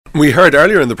We heard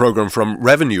earlier in the programme from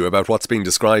Revenue about what's being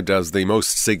described as the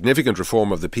most significant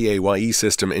reform of the PAYE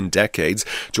system in decades.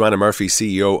 Joanna Murphy,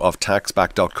 CEO of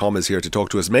Taxback.com, is here to talk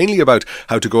to us mainly about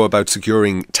how to go about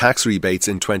securing tax rebates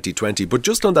in 2020. But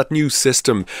just on that new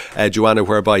system, Joanna,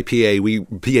 whereby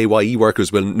PAYE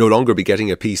workers will no longer be getting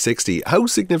a P60, how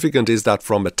significant is that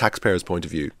from a taxpayer's point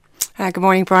of view? Good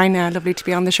morning, Brian. Lovely to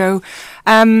be on the show.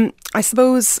 I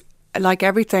suppose, like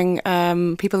everything,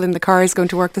 people in the cars going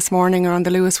to work this morning or on the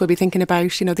Lewis will be thinking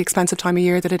about, the expensive time of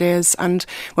year that it is. And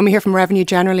when we hear from Revenue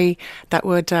generally, that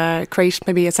would create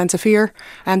maybe a sense of fear.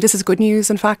 And this is good news,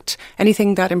 in fact.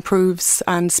 Anything that improves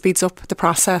and speeds up the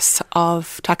process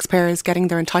of taxpayers getting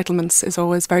their entitlements is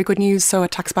always very good news. So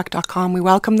at Taxback.com, we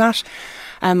welcome that.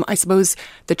 I suppose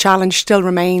the challenge still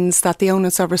remains that the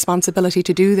onus of responsibility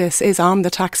to do this is on the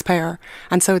taxpayer.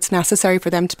 And so it's necessary for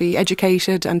them to be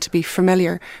educated and to be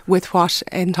familiar with what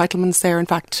entitlements they're in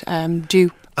fact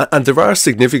due. And there are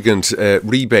significant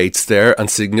rebates there and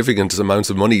significant amounts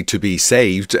of money to be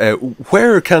saved.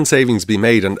 Where can savings be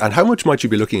made and how much might you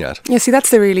be looking at? Yeah, see, that's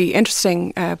the really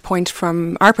interesting point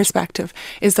from our perspective,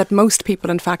 is that most people,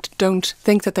 in fact, don't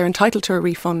think that they're entitled to a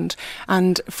refund.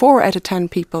 And 4 out of 10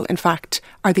 people, in fact,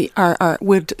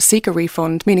 would seek a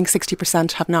refund, meaning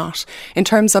 60% have not. In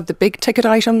terms of the big ticket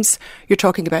items, you're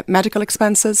talking about medical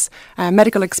expenses.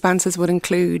 Medical expenses would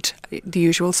include the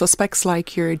usual suspects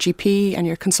like your GP and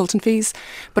your consultant fees.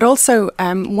 But also,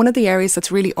 one of the areas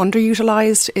that's really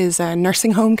underutilised is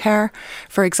nursing home care.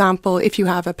 For example, if you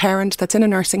have a parent that's in a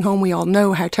nursing home, we all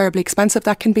know how terribly expensive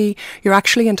that can be. You're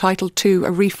actually entitled to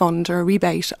a refund or a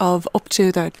rebate of up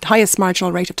to the highest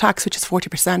marginal rate of tax, which is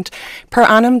 40%. Per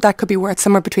annum, that could be worth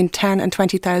somewhere between 10 and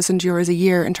 20,000 euros a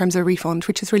year in terms of refund,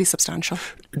 which is really substantial.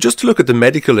 Just to look at the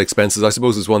medical expenses, I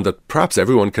suppose is one that perhaps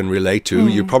everyone can relate to.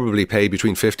 You probably pay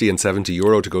between 50 and 70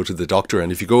 euro to go to the doctor,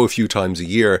 and if you go a few times a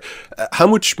year, how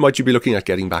much might you be looking at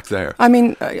getting back there? I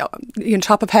mean, on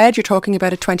top of head, you're talking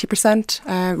about a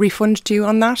 20% refund due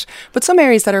on that. But some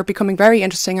areas that are becoming very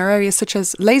interesting are areas such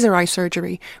as laser eye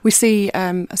surgery. We see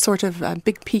a sort of a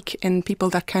big peak in people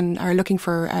that are looking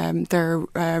for their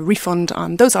refund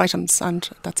on those items, and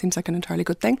that seems like an entirely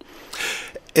good thing.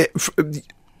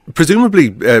 Presumably,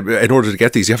 in order to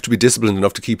get these, you have to be disciplined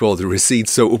enough to keep all the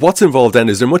receipts. So what's involved then?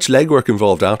 Is there much legwork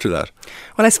involved after that?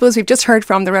 Well, I suppose we've just heard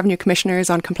from the Revenue Commissioners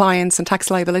on compliance and tax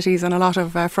liabilities and a lot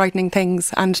of frightening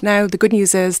things. And now the good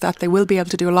news is that they will be able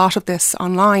to do a lot of this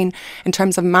online in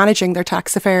terms of managing their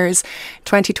tax affairs.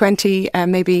 2020,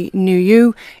 maybe new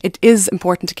you. It is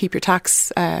important to keep your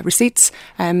tax receipts.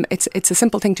 It's a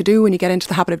simple thing to do when you get into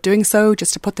the habit of doing so,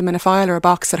 just to put them in a file or a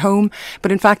box at home.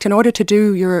 But in fact, in order to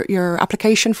do your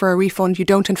application for a refund, you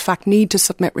don't in fact need to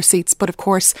submit receipts. But of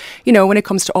course, when it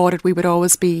comes to audit, we would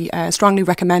always be strongly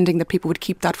recommending that people would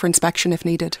keep that for inspection if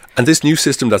needed. And this new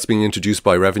system that's being introduced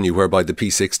by Revenue, whereby the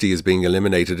P60 is being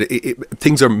eliminated,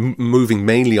 things are moving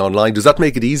mainly online. Does that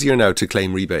make it easier now to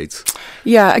claim rebates?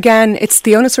 Yeah, again, it's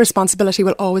the onus of responsibility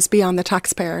will always be on the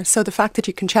taxpayer. So the fact that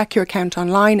you can check your account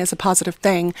online is a positive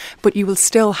thing, but you will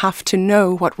still have to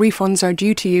know what refunds are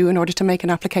due to you in order to make an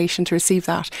application to receive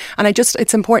that. And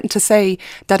it's important to say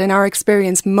that in our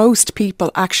experience, most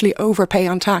people actually overpay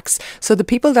on tax. So the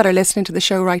people that are listening to the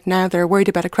show right now, they're worried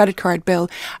about a credit card bill.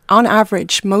 On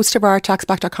average, most of our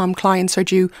Taxback.com clients are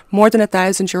due more than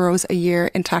 €1,000 a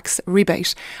year in tax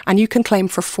rebate. And you can claim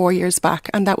for 4 years back.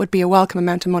 And that would be a welcome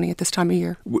amount of money at this time of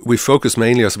year. We focus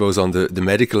mainly, I suppose, on the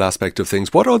medical aspect of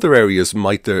things. What other areas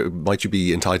might you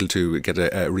be entitled to get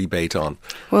a rebate on?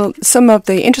 Well, some of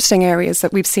the interesting areas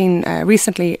that we've seen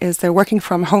recently is the working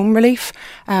from home relief.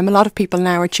 A lot of people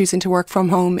now are choosing to work from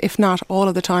home, if not all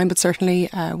of the time, but certainly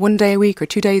 1 day a week or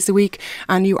 2 days a week,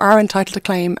 and you are entitled to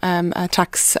claim a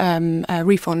tax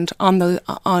refund on the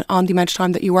amount of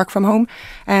time that you work from home.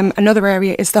 Another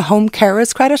area is the home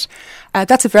carers credit.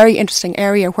 That's a very interesting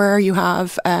area where you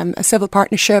have a civil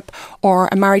partnership or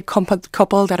a married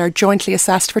couple that are jointly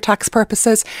assessed for tax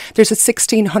purposes. There's a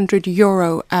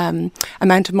 €1,600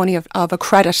 amount of money of a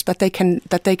credit that they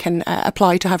can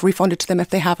apply to have refunded to them if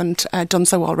they haven't done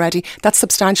so already. That's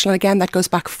substantial, and again, that goes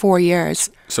back 4 years.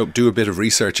 So do a bit of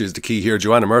research is the key here.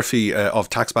 Joanna Murphy of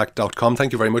Taxback.com,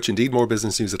 thank you very much indeed. More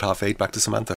business news at 8:30. Back to Samantha.